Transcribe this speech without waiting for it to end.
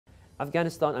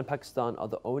Afghanistan and Pakistan are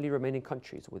the only remaining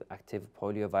countries with active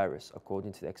poliovirus.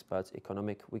 According to the experts,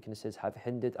 economic weaknesses have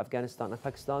hindered Afghanistan and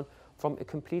Pakistan from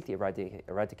completely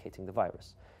eradicating the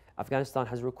virus. Afghanistan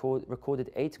has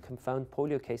recorded 8 confirmed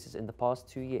polio cases in the past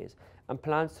 2 years and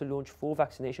plans to launch 4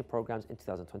 vaccination programs in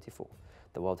 2024.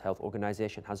 The World Health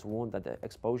Organization has warned that the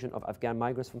expulsion of Afghan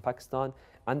migrants from Pakistan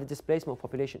and the displacement of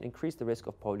population increase the risk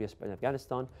of polio spread in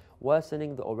Afghanistan,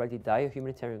 worsening the already dire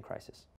humanitarian crisis.